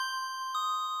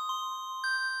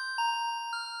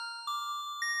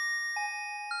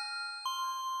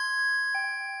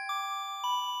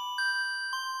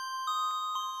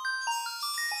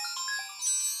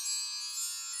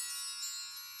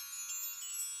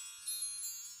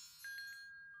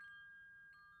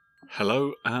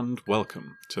Hello and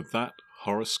welcome to That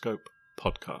Horoscope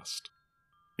Podcast.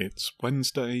 It's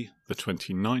Wednesday, the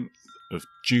 29th of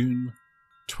June,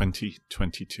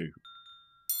 2022.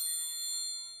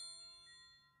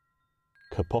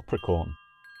 Capricorn,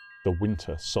 the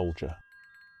Winter Soldier.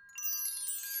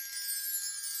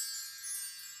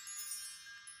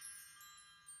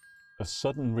 A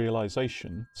sudden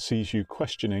realization sees you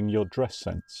questioning your dress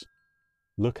sense.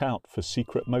 Look out for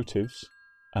secret motives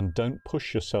and don't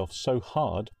push yourself so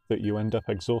hard that you end up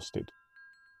exhausted.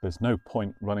 There's no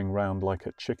point running round like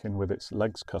a chicken with its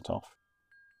legs cut off.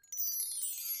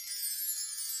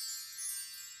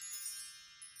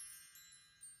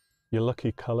 Your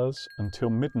lucky colours until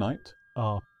midnight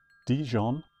are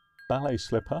Dijon, ballet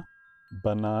slipper,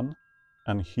 banane,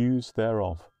 and hues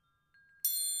thereof.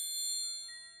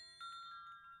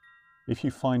 If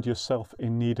you find yourself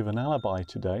in need of an alibi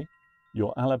today,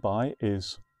 your alibi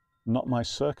is not my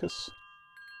circus,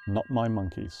 not my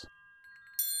monkeys.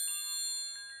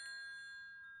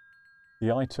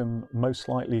 The item most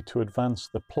likely to advance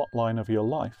the plotline of your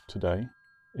life today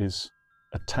is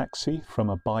a taxi from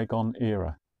a bygone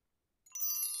era.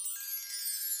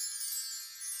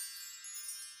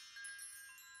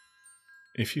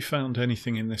 If you found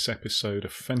anything in this episode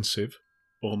offensive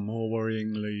or more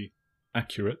worryingly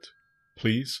accurate,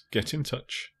 please get in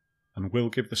touch and we'll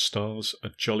give the stars a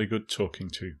jolly good talking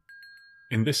to.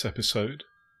 In this episode,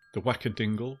 the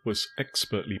Wackadingle was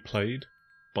expertly played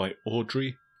by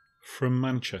Audrey from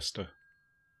Manchester,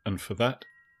 and for that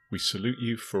we salute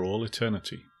you for all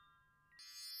eternity.